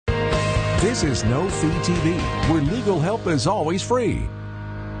This is No Fee TV, where legal help is always free.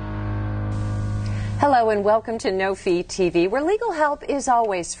 Hello and welcome to No Fee TV, where legal help is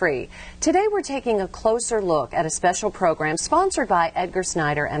always free. Today we're taking a closer look at a special program sponsored by Edgar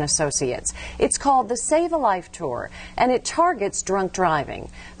Snyder and Associates. It's called the Save a Life Tour, and it targets drunk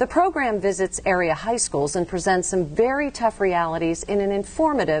driving. The program visits area high schools and presents some very tough realities in an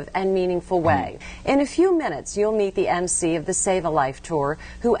informative and meaningful way. In a few minutes, you'll meet the MC of the Save a Life Tour,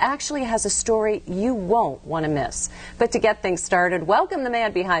 who actually has a story you won't want to miss. But to get things started, welcome the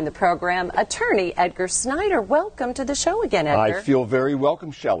man behind the program, attorney Edgar Snyder. Welcome to the show again, Edgar. I feel very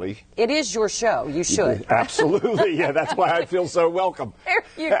welcome, Shelley. It is your show. You should. Absolutely. Yeah, that's why I feel so welcome. There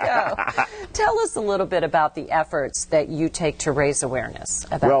you go. Tell us a little bit about the efforts that you take to raise awareness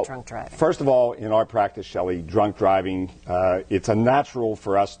about drunk driving. First of all, in our practice, Shelley, drunk driving, it's a natural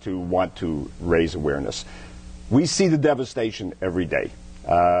for us to want to raise awareness. We see the devastation every day.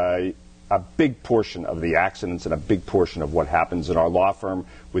 A big portion of the accidents and a big portion of what happens in our law firm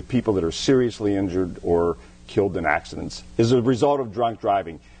with people that are seriously injured or killed in accidents is a result of drunk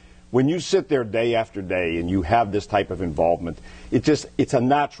driving. When you sit there day after day and you have this type of involvement, it's a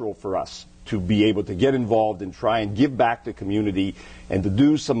natural for us to be able to get involved and try and give back to community and to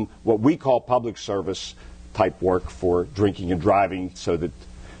do some what we call public service type work for drinking and driving so that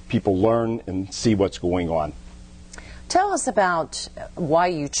people learn and see what's going on. Tell us about why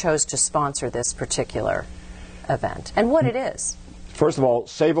you chose to sponsor this particular event and what it is. First of all,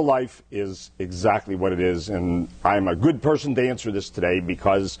 Save a Life is exactly what it is, and I'm a good person to answer this today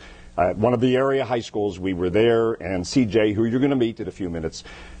because at one of the area high schools, we were there, and CJ, who you're going to meet in a few minutes,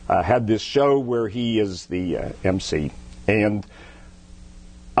 had this show where he is the MC. And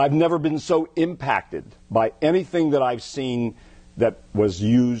I've never been so impacted by anything that I've seen that was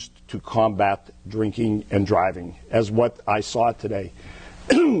used to combat drinking and driving as what I saw today.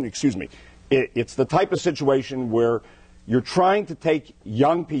 Excuse me. It's the type of situation where you're trying to take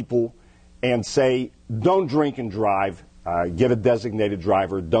young people and say, don't drink and drive, get a designated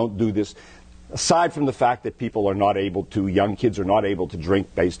driver, don't do this. Aside from the fact that people are not able to, young kids are not able to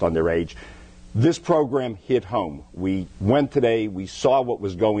drink based on their age, this program hit home. We went today, we saw what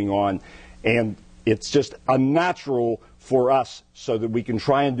was going on, and it's just unnatural for us so that we can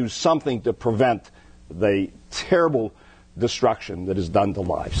try and do something to prevent the terrible destruction that is done to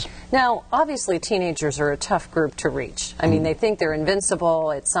lives. Now, obviously, teenagers are a tough group to reach. I mean, they think they're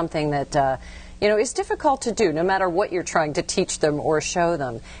invincible. It's something that, is difficult to do no matter what you're trying to teach them or show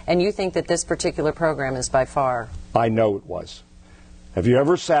them. And you think that this particular program is by far... I know it was. Have you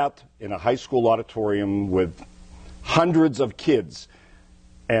ever sat in a high school auditorium with hundreds of kids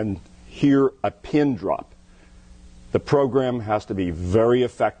and hear a pin drop? The program has to be very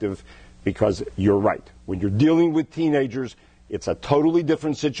effective because you're right. When you're dealing with teenagers, it's a totally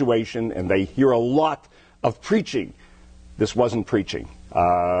different situation, and they hear a lot of preaching. This wasn't preaching.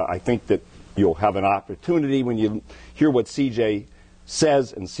 I think that you'll have an opportunity when you hear what CJ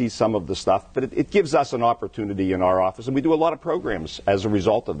says and see some of the stuff, but it gives us an opportunity in our office, and we do a lot of programs as a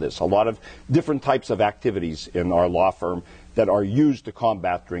result of this, a lot of different types of activities in our law firm that are used to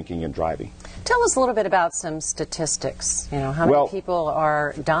combat drinking and driving. Tell us a little bit about some statistics. How many people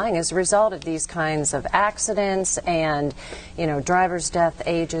are dying as a result of these kinds of accidents and, driver's death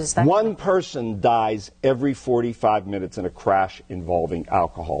ages? One person dies every 45 minutes in a crash involving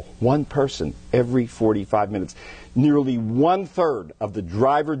alcohol. One person every 45 minutes. Nearly one-third of the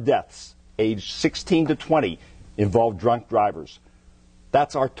driver deaths aged 16 to 20 involve drunk drivers.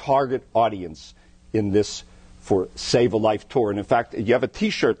 That's our target audience in this for Save a Life Tour. And in fact, you have a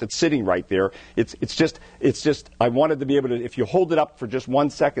T-shirt that's sitting right there. It's just, I wanted to be able to, if you hold it up for just 1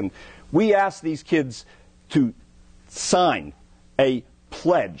 second, we asked these kids to sign a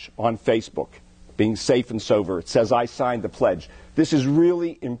pledge on Facebook, being safe and sober. It says, I signed the pledge. This is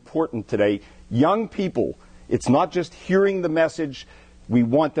really important today. Young people, it's not just hearing the message. We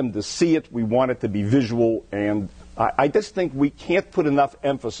want them to see it. We want it to be visual. And I just think we can't put enough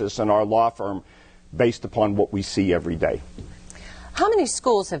emphasis in our law firm based upon what we see every day. How many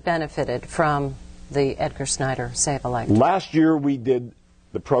schools have benefited from the Edgar Snyder Save a Life? Last year we did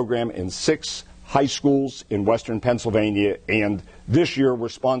the program in 6 high schools in western Pennsylvania, and this year we're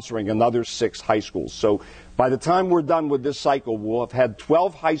sponsoring another 6 high schools. So by the time we're done with this cycle, we'll have had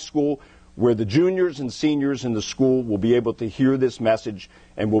 12 high school where the juniors and seniors in the school will be able to hear this message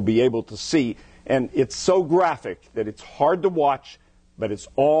and will be able to see. And it's so graphic that it's hard to watch, but it's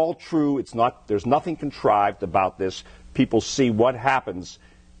all true. There's nothing contrived about this. People see what happens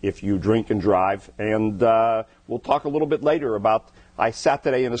if you drink and drive. And we'll talk a little bit later about, I sat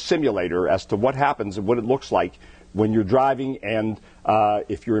today in a simulator as to what happens and what it looks like when you're driving and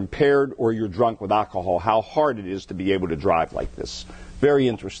if you're impaired or you're drunk with alcohol, how hard it is to be able to drive like this. Very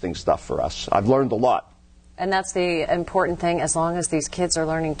interesting stuff for us. I've learned a lot. And that's the important thing, as long as these kids are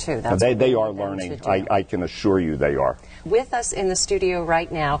learning too. That's they are learning. I can assure you they are. With us in the studio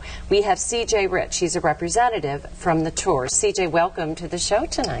right now, we have C.J. Rich. He's a representative from the tour. C.J., welcome to the show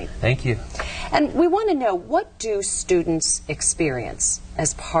tonight. Thank you. And we want to know, what do students experience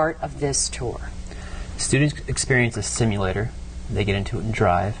as part of this tour? Students experience a simulator. They get into it and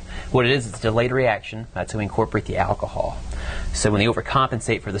drive. What it is, it's a delayed reaction. That's how we incorporate the alcohol. So when they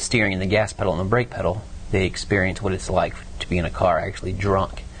overcompensate for the steering and the gas pedal and the brake pedal, they experience what it's like to be in a car actually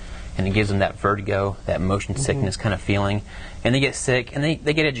drunk. And it gives them that vertigo, that motion sickness kind of feeling. And they get sick, and they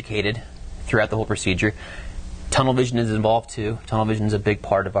get educated throughout the whole procedure. Tunnel vision is involved too. Tunnel vision is a big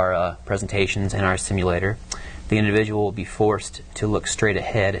part of our presentations and our simulator. The individual will be forced to look straight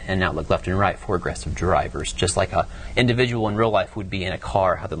ahead and not look left and right for aggressive drivers, just like an individual in real life would be in a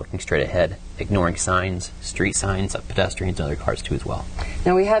car, how they're looking straight ahead, ignoring signs, street signs, pedestrians, and other cars too as well.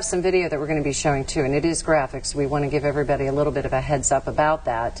 Now we have some video that we're going to be showing too, and it is graphic, so we want to give everybody a little bit of a heads up about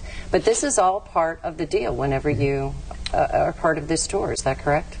that. But this is all part of the deal whenever you are part of this tour, is that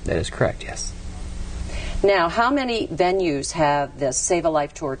correct? That is correct, yes. Now, how many venues have the Save a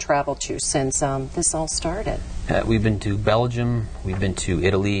Life Tour traveled to since this all started? We've been to Belgium, we've been to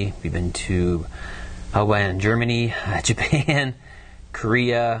Italy, we've been to Germany, Japan,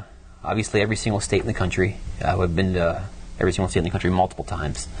 Korea, obviously every single state in the country. We've been to every single state in the country multiple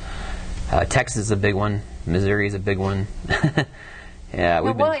times. Texas is a big one, Missouri is a big one. Yeah,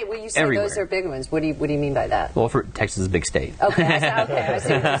 well, why? When you say everywhere. Those are big ones, what do you mean by that? Well, Texas is a big state. Okay, I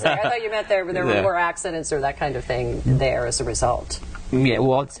see what you're saying. I thought you meant there were more accidents or that kind of thing there as a result. Yeah,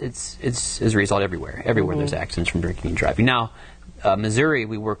 well, it's as a result everywhere. Everywhere there's accidents from drinking and driving. Now, Missouri,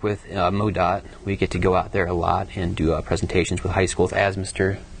 we work with MoDOT. We get to go out there a lot and do presentations with high schools, as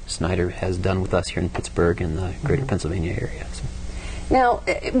Mr. Snyder has done with us here in Pittsburgh and the greater Pennsylvania area. So. Now,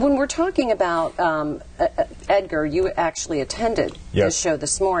 when we're talking about Edgar, you actually attended this show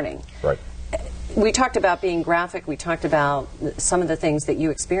this morning. Right. We talked about being graphic. We talked about some of the things that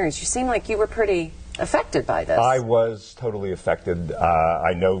you experienced. You seem like you were pretty affected by this. I was totally affected.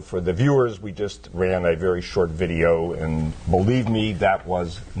 I know for the viewers, we just ran a very short video, and believe me, that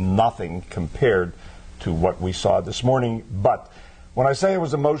was nothing compared to what we saw this morning. But when I say I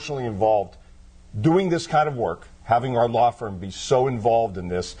was emotionally involved, doing this kind of work, having our law firm be so involved in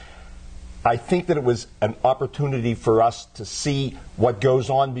this, I think that it was an opportunity for us to see what goes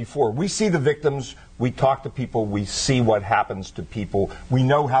on before. We see the victims, we talk to people, we see what happens to people, we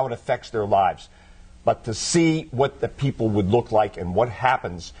know how it affects their lives. But to see what the people would look like and what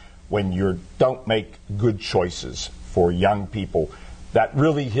happens when you don't make good choices for young people, that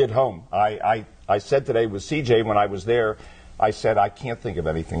really hit home. I said today with CJ when I was there, I said, I can't think of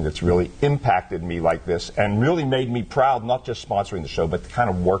anything that's really impacted me like this and really made me proud, not just sponsoring the show, but the kind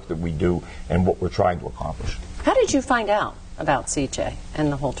of work that we do and what we're trying to accomplish. How did you find out about CJ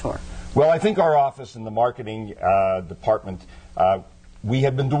and the whole tour? Well, I think our office in the marketing department, we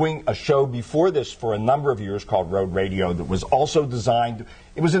had been doing a show before this for a number of years called Road Radio that was also designed,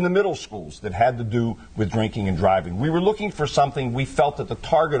 it was in the middle schools that had to do with drinking and driving. We were looking for something, we felt that the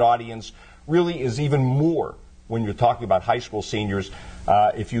target audience really is even more when you're talking about high school seniors.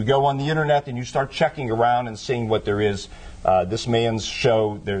 If you go on the internet and you start checking around and seeing what there is, this man's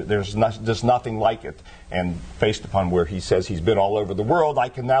show, there's just nothing like it. And based upon where he says he's been all over the world, I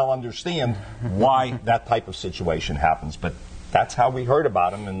can now understand why that type of situation happens. But that's how we heard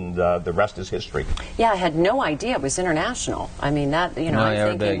about him, and the rest is history. Yeah, I had no idea it was international. I mean, that,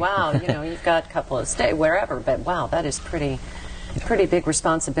 I'm thinking, wow, you've got a couple of states, wherever, but wow, that is pretty big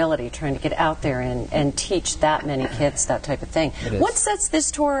responsibility trying to get out there and teach that many kids that type of thing. What sets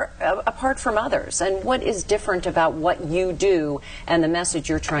this tour apart from others, and what is different about what you do and the message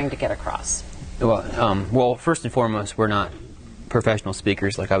you're trying to get across? Well, first and foremost, we're not professional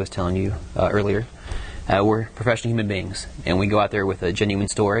speakers like I was telling you earlier. We're professional human beings, and we go out there with a genuine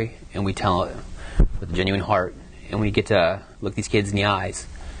story, and we tell it with a genuine heart, and we get to look these kids in the eyes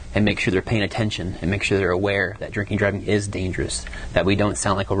and make sure they're paying attention and make sure they're aware that drinking and driving is dangerous, that we don't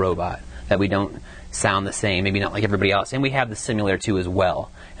sound like a robot, that we don't sound the same, maybe not like everybody else. And we have the simulator too as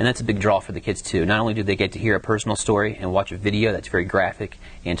well. And that's a big draw for the kids too. Not only do they get to hear a personal story and watch a video that's very graphic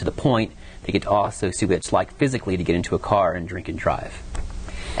and to the point, they get to also see what it's like physically to get into a car and drink and drive.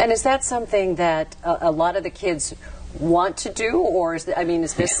 And is that something that a lot of the kids want to do, or is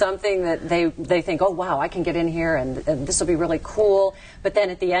this something that they think, oh wow, I can get in here and this will be really cool, but then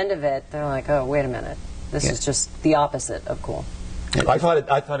at the end of it they're like, oh wait a minute, this is just the opposite of cool? I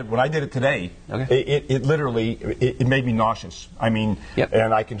thought it when I did it today. Okay. It literally made me nauseous. I mean, Yep.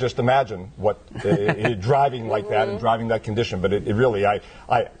 and I can just imagine what driving like that and driving that condition. But it really, I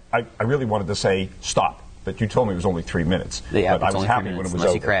really wanted to say stop. But you told me it was only 3 minutes. Yeah, but I it's was only happy 3 when it minutes, was unless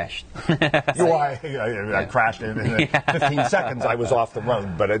over. you crashed. I crashed in 15 seconds. I was off the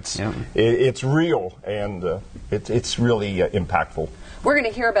road. But it's real, and it's really impactful. We're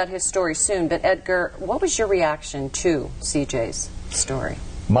going to hear about his story soon, but Edgar, what was your reaction to CJ's story?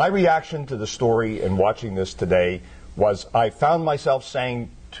 My reaction to the story and watching this today was I found myself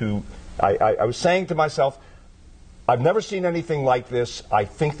saying I was saying to myself, I've never seen anything like this. I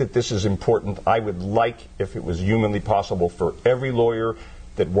think that this is important. I would like, if it was humanly possible, for every lawyer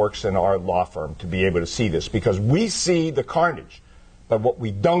that works in our law firm to be able to see this, because we see the carnage, but what we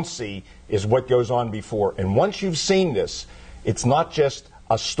don't see is what goes on before. And once you've seen this, it's not just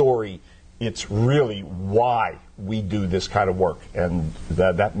a story, it's really why we do this kind of work. And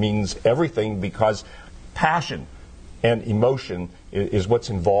that means everything, because passion and emotion is what's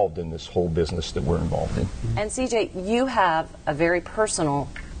involved in this whole business that we're involved in. And CJ, you have a very personal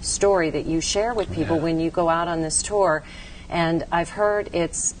story that you share with people when you go out on this tour. And I've heard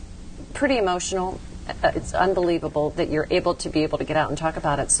it's pretty emotional. It's unbelievable that you're able to get out and talk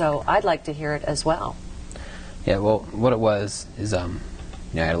about it. So I'd like to hear it as well. Yeah, well, what it was is, I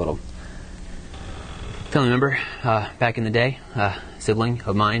had a little family member back in the day, sibling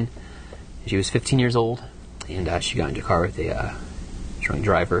of mine. She was 15 years old, and she got into a car with a drunk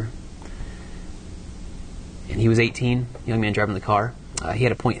driver. And he was 18, young man driving the car. He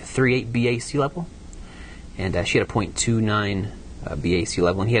had a .38 BAC level, and she had a .29 BAC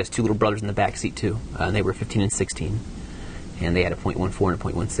level, and he had his two little brothers in the back seat too, and they were 15 and 16. And they had a .14 and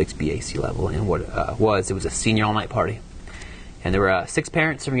a .16 BAC level. And what it was a senior all-night party. And there were 6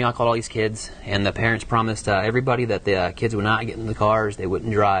 parents serving alcohol to all these kids, and the parents promised everybody that the kids would not get in the cars, they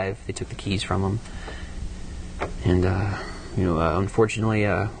wouldn't drive, they took the keys from them. And, unfortunately,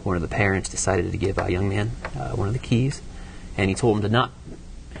 one of the parents decided to give a young man one of the keys, and he told him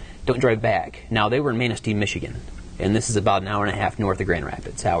don't drive back. Now, they were in Manistee, Michigan, and this is about an hour and a half north of Grand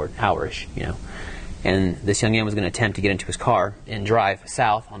Rapids, hour-ish, And this young man was going to attempt to get into his car and drive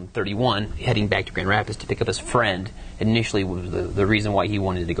south on 31, heading back to Grand Rapids to pick up his friend. Initially was the reason why he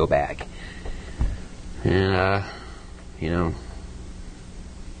wanted to go back. And,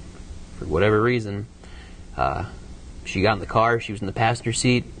 for whatever reason, she got in the car. She was in the passenger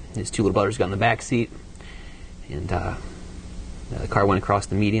seat. His two little brothers got in the back seat. And the car went across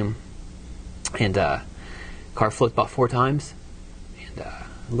the median. And the car flipped about 4 times. And a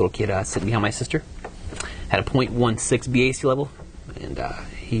little kid sitting behind my sister had a .16 BAC level, and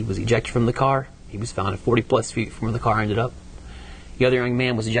he was ejected from the car. He was found 40 plus feet from where the car ended up. The other young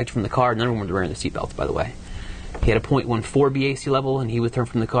man was ejected from the car. None of them were wearing the seatbelts, by the way. He had a .14 BAC level, and he was turned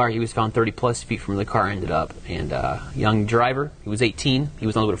from the car. He was found 30 plus feet from where the car ended up. And young driver, he was 18. He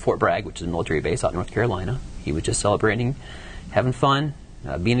was on the way to Fort Bragg, which is a military base out in North Carolina. He was just celebrating, having fun,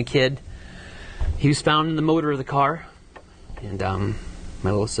 being a kid. He was found in the motor of the car, and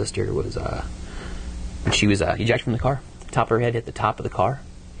my little sister was... she was ejected from the car. The top of her head hit the top of the car,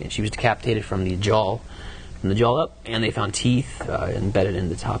 and she was decapitated from the jaw up. And they found teeth embedded in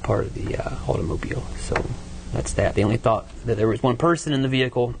the top part of the automobile. So that's that. They only thought that there was one person in the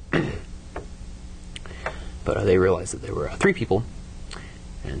vehicle, but they realized that there were 3 people.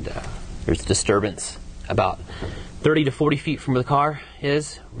 And there's a disturbance about 30 to 40 feet from where the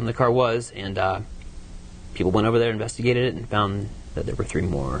car was, and people went over there, investigated it, and found that there were 3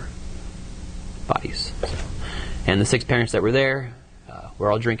 more bodies. And the 6 parents that were there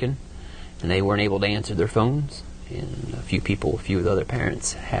were all drinking, and they weren't able to answer their phones. And a few of the other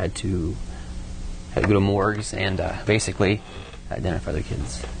parents had to go to morgues and basically identify their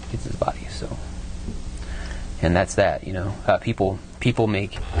kids' bodies. So, and that's that. People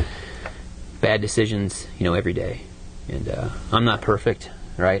make bad decisions, every day. And I'm not perfect,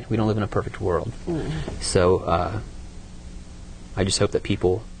 right? We don't live in a perfect world. Mm-hmm. So I just hope that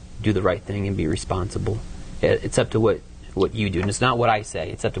people do the right thing and be responsible. It's up to what you do, and it's not what I say.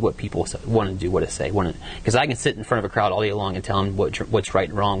 It's up to what people want to do, what to say. Because I can sit in front of a crowd all day long and tell them what's right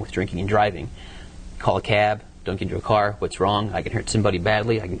and wrong with drinking and driving. Call a cab, don't get into a car, what's wrong. I can hurt somebody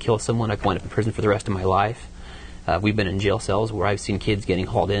badly, I can kill someone, I can wind up in prison for the rest of my life. We've been in jail cells where I've seen kids getting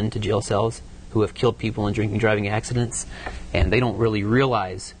hauled into jail cells who have killed people in drinking and driving accidents, and they don't really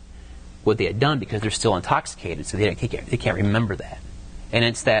realize what they had done because they're still intoxicated, so they can't remember that. And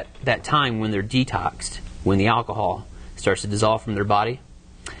it's that time when they're detoxed, when the alcohol starts to dissolve from their body,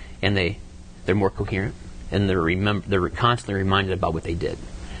 and they're more coherent, and they're constantly reminded about what they did.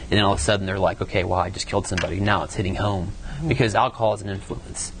 and then all of a sudden they're like, okay, well, I just killed somebody. Now it's hitting home. Because alcohol is an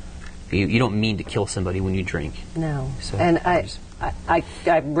influence. You don't mean to kill somebody when you drink. No. So and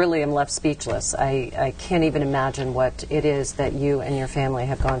I really am left speechless. I can't even imagine what it is that you and your family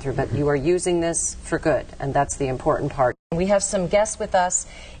have gone through, but you are using this for good, and that's the important part. We have some guests with us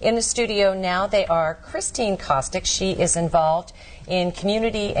in the studio now. They are Christine Kostick. She is involved in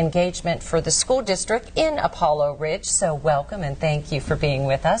community engagement for the school district in Apollo Ridge. So welcome and thank you for being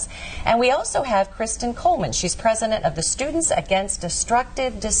with us. And we also have Kristen Coleman. She's president of the Students Against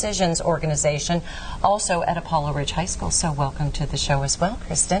Destructive Decisions organization, also at Apollo Ridge High School. So welcome to the show as well,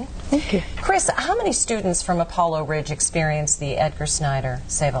 Kristen. Thank you. Chris, how many students from Apollo Ridge experienced the Edgar Snyder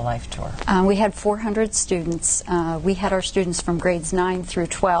Save a Life Tour? We had 400 students. We had our students from grades 9 through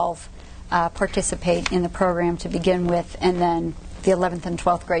 12 participate in the program to begin with, and then the 11th and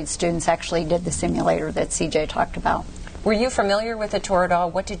 12th grade students actually did the simulator that CJ talked about. Were you familiar with the tour at all?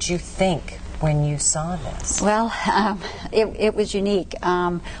 What did you think when you saw this? Well, it was unique.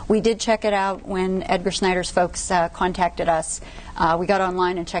 We did check it out when Edgar Snyder's folks contacted us. We got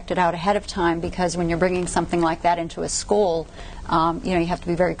online and checked it out ahead of time, because when you're bringing something like that into a school, you have to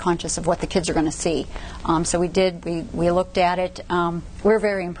be very conscious of what the kids are going to see. So we did. We looked at it. We were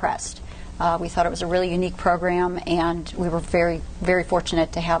very impressed. We thought it was a really unique program, and we were very, very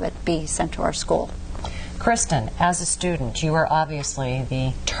fortunate to have it be sent to our school. Kristen, as a student, you are obviously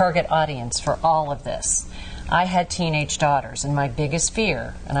the target audience for all of this. I had teenage daughters, and my biggest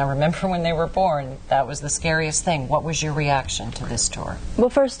fear, and I remember when they were born, that was the scariest thing. What was your reaction to this tour? Well,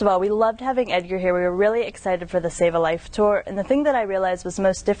 first of all, we loved having Edgar here. We were really excited for the Save a Life tour, and the thing that I realized was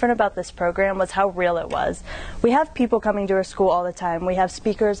most different about this program was how real it was. We have people coming to our school all the time. We have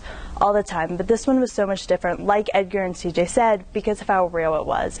speakers all the time, but this one was so much different, like Edgar and CJ said, because of how real it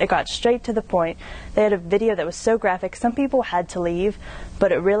was. It got straight to the point. They had a video that was so graphic, some people had to leave,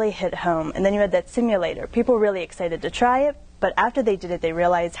 but it really hit home. And then you had that simulator. People were really excited to try it, but after they did it, they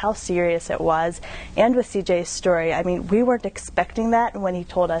realized how serious it was. And with CJ's story, I mean, we weren't expecting that, and when he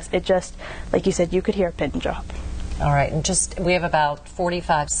told us, it just, like you said, you could hear a pin drop. All right, and we have about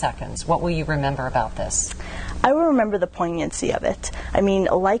 45 seconds. What will you remember about this? I will remember the poignancy of it. I mean,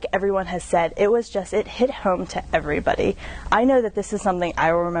 like everyone has said, it hit home to everybody. I know that this is something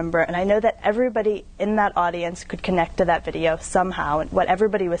I will remember, and I know that everybody in that audience could connect to that video somehow, and what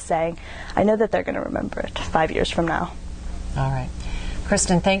everybody was saying, I know that they're going to remember it 5 years from now. All right.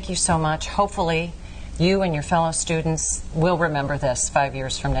 Kristen, thank you so much. Hopefully, you and your fellow students will remember this 5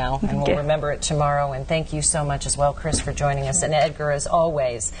 years from now, and we'll remember it tomorrow. And thank you so much as well, Chris, for joining us. And Edgar, as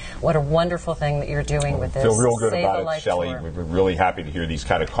always, what a wonderful thing that you're doing with this. I feel real good Save about it, Shelley. We're really happy to hear these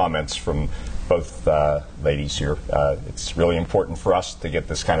kind of comments from both ladies here. It's really important for us to get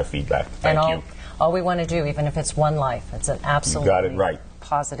this kind of feedback. Thank you. All we want to do, even if it's one life, it's an absolutely got it right.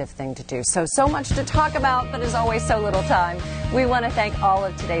 positive thing to do. So much to talk about, but as always, so little time. We want to thank all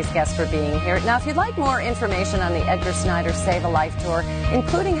of today's guests for being here. Now, if you'd like more information on the Edgar Snyder Save a Life Tour,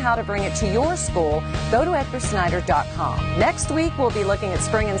 including how to bring it to your school, go to edgarsnyder.com. Next week, we'll be looking at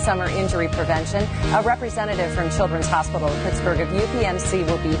spring and summer injury prevention. A representative from Children's Hospital of Pittsburgh of UPMC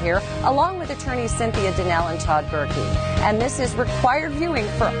will be here, along with attorneys Cynthia Donnell and Todd Berkey. And this is required viewing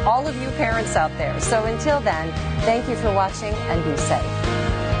for all of you parents out there. So until then, thank you for watching and be safe.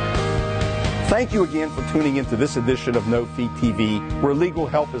 Thank you again for tuning into this edition of No Fee TV, where legal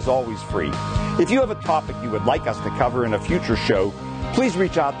help is always free. If you have a topic you would like us to cover in a future show, please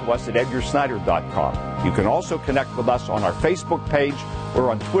reach out to us at edgarsnyder.com. You can also connect with us on our Facebook page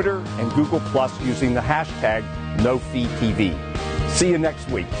or on Twitter and Google Plus using the hashtag NoFeeTV. See you next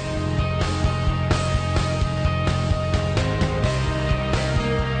week.